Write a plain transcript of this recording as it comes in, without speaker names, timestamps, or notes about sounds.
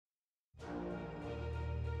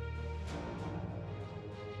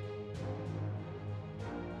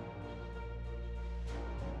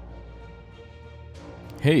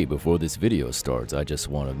Hey, before this video starts, I just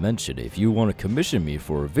want to mention if you want to commission me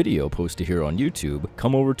for a video posted here on YouTube,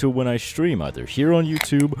 come over to when I stream either here on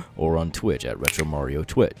YouTube or on Twitch at Retro Mario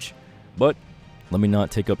Twitch. But let me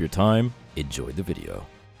not take up your time, enjoy the video.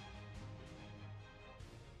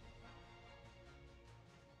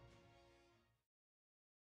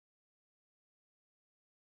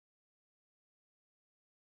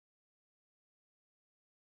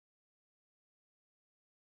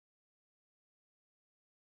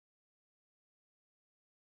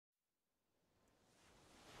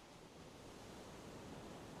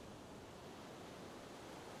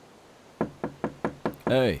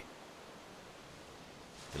 Hey,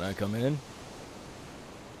 can I come in?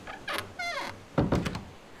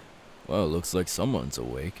 Well, looks like someone's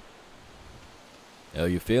awake. How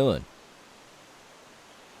you feeling?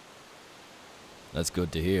 That's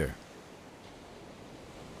good to hear.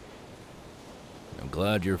 I'm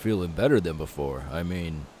glad you're feeling better than before. I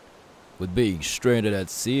mean, with being stranded at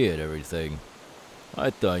sea and everything, I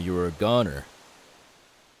thought you were a goner.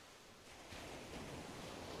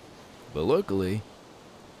 But luckily,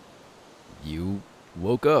 you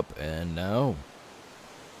woke up and now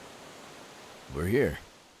we're here.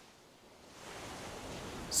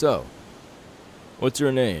 So, what's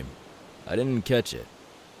your name? I didn't catch it.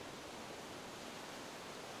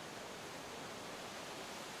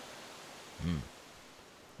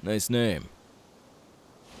 Nice name.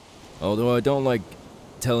 Although I don't like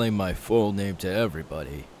telling my full name to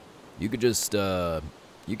everybody. You can just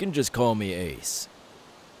call me Ace.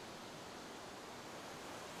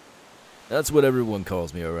 That's what everyone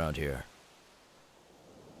calls me around here.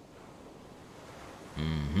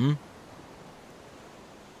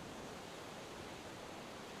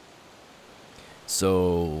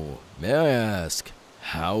 So, may I ask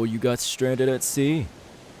how you got stranded at sea?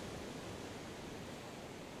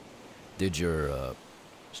 Did your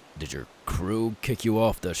crew kick you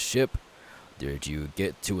off the ship? Did you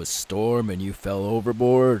get to a storm and you fell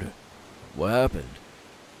overboard? What happened?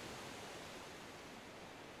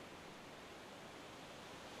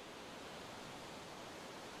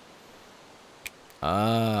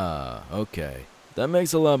 Ah, okay. That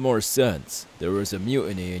makes a lot more sense. There was a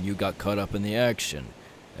mutiny and you got caught up in the action,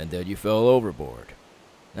 and then you fell overboard.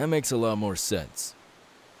 That makes a lot more sense.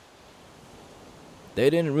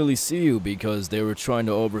 They didn't really see you because they were trying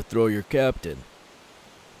to overthrow your captain.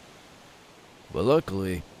 But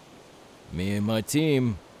luckily, me and my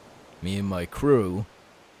team, me and my crew,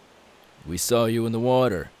 we saw you in the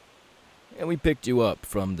water, and we picked you up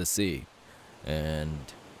from the sea, and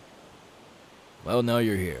well, now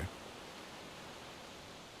you're here.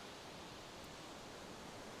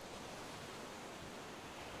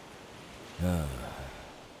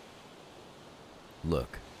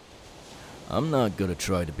 Look, I'm not gonna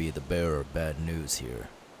try to be the bearer of bad news here,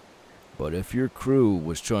 but if your crew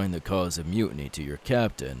was trying to cause a mutiny to your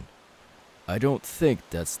captain, I don't think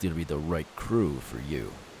that's gonna be the right crew for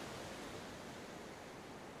you.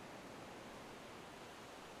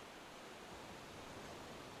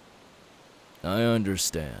 I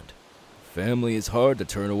understand. Family is hard to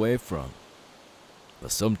turn away from.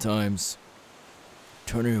 But sometimes,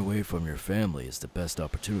 turning away from your family is the best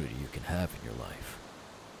opportunity you can have in your life.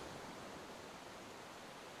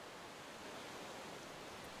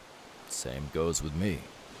 Same goes with me.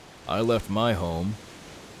 I left my home,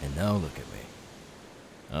 and now look at me.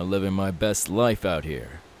 I'm living my best life out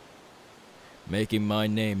here, making my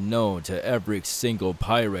name known to every single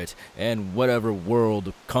pirate and whatever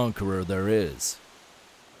world conqueror there is.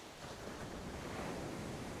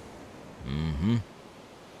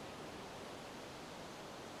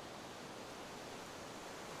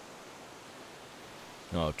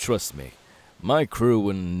 Oh, trust me, my crew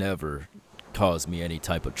would never cause me any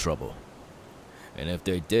type of trouble. And if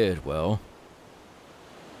they did, well,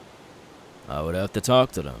 I would have to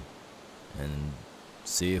talk to them and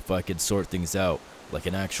see if I could sort things out like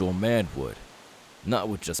an actual man would, not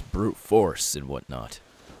with just brute force and whatnot.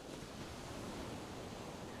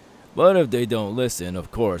 But if they don't listen,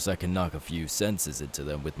 of course I can knock a few senses into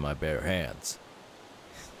them with my bare hands.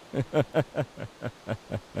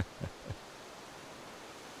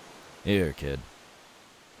 Here, kid.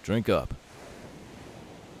 Drink up.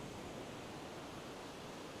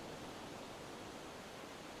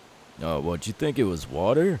 Oh, what'd you think it was,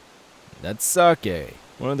 water? That's sake.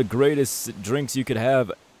 One of the greatest drinks you could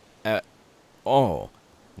have at all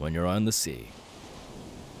when you're on the sea.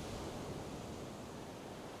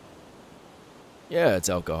 Yeah, it's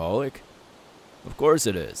alcoholic. Of course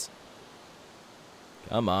it is.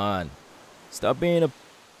 Come on. Stop being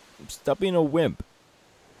a wimp.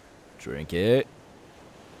 Drink it.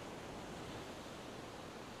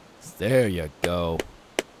 There you go.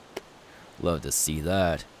 Love to see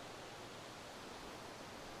that.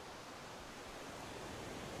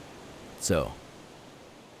 So,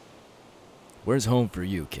 where's home for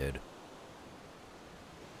you, kid?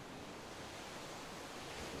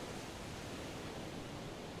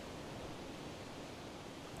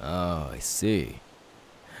 Oh, I see.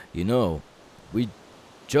 You know, we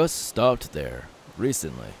just stopped there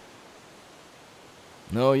recently.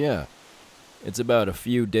 Oh, yeah. It's about a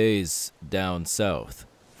few days down south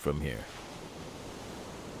from here.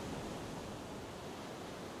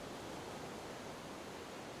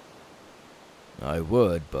 I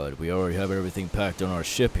would, but we already have everything packed on our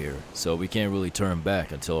ship here, so we can't really turn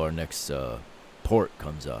back until our next port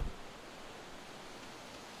comes up.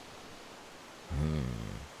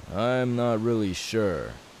 I'm not really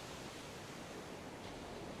sure.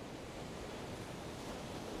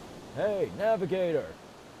 Hey, navigator!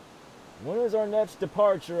 When is our next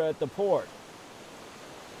departure at the port?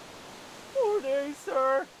 4 days,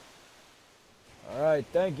 sir. Alright,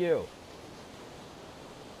 thank you.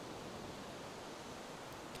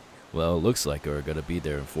 Well, it looks like we're gonna be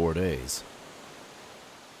there in 4 days.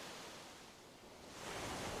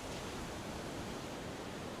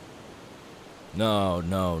 No,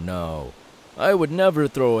 no, no. I would never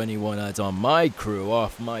throw anyone that's on my crew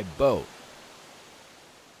off my boat.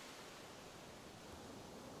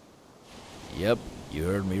 Yep, you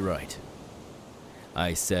heard me right.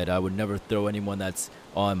 I said I would never throw anyone that's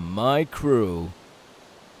on my crew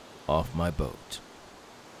off my boat.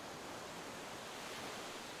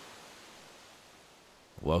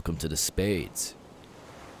 Welcome to the Spades.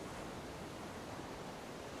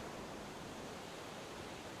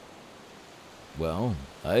 Well,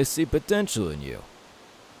 I see potential in you.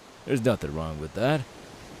 There's nothing wrong with that.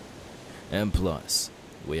 And plus,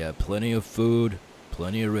 we have plenty of food,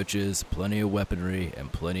 plenty of riches, plenty of weaponry,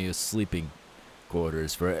 and plenty of sleeping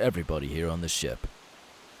quarters for everybody here on the ship.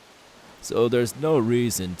 So there's no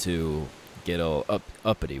reason to get all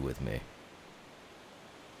uppity with me.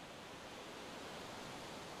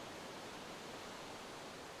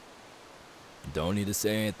 Don't need to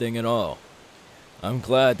say anything at all. I'm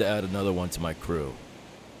glad to add another one to my crew.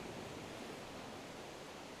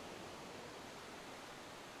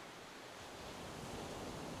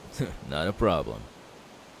 Not a problem.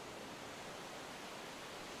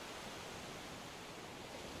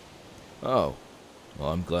 Oh,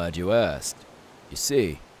 well, I'm glad you asked. You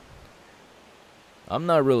see, I'm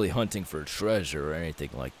not really hunting for treasure or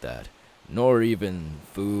anything like that, nor even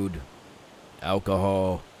food,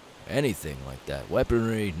 alcohol, anything like that.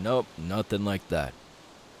 Weaponry, nope, nothing like that.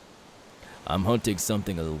 I'm hunting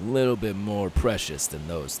something a little bit more precious than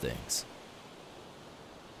those things.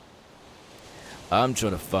 I'm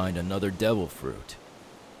trying to find another devil fruit.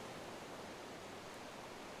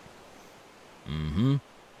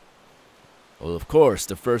 Well, of course,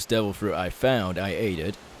 the first devil fruit I found, I ate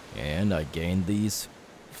it, and I gained these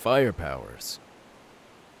fire powers.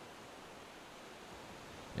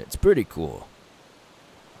 It's pretty cool.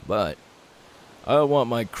 But I want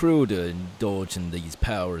my crew to indulge in these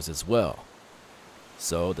powers as well.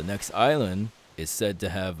 So the next island is said to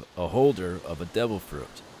have a holder of a devil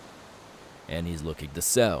fruit, and he's looking to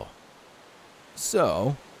sell.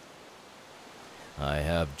 So I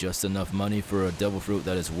have just enough money for a devil fruit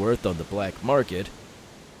that is worth on the black market,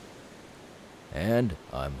 and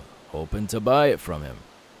I'm hoping to buy it from him.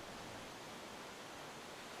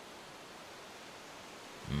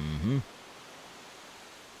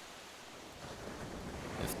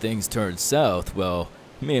 If things turn south, well,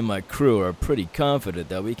 me and my crew are pretty confident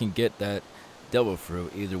that we can get that devil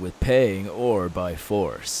fruit either with paying or by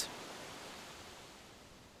force.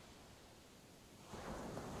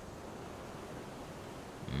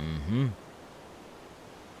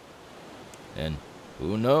 And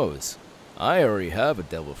who knows? I already have a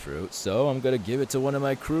devil fruit, so I'm gonna give it to one of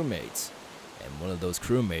my crewmates. And one of those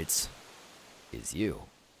crewmates is you.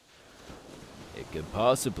 It could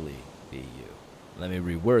possibly be you. Let me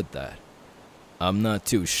reword that. I'm not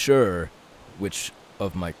too sure which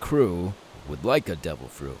of my crew would like a devil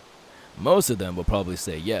fruit. Most of them will probably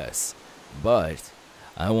say yes, but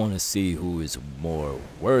I want to see who is more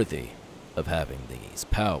worthy of having these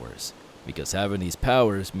powers, because having these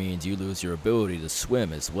powers means you lose your ability to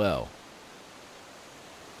swim as well.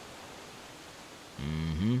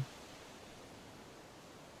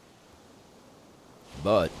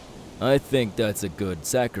 But I think that's a good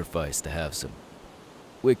sacrifice to have some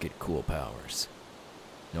wicked cool powers.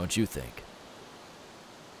 Don't you think?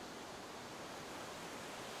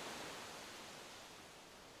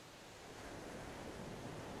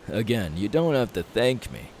 Again, you don't have to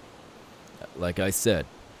thank me. Like I said,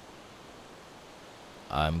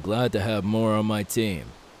 I'm glad to have more on my team.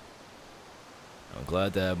 I'm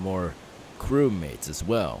glad to have more crewmates as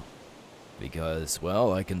well. Because,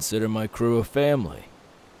 well, I consider my crew a family.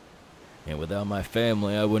 And without my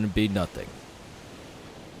family, I wouldn't be nothing.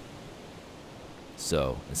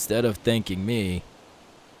 So, instead of thanking me,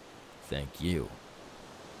 thank you.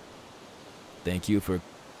 Thank you for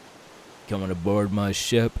coming aboard my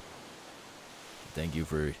ship. Thank you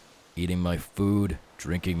for eating my food,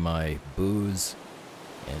 drinking my booze,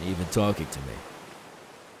 and even talking to me.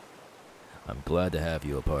 I'm glad to have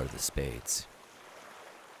you a part of the Spades.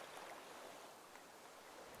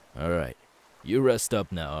 Alright, you rest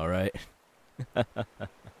up now, alright?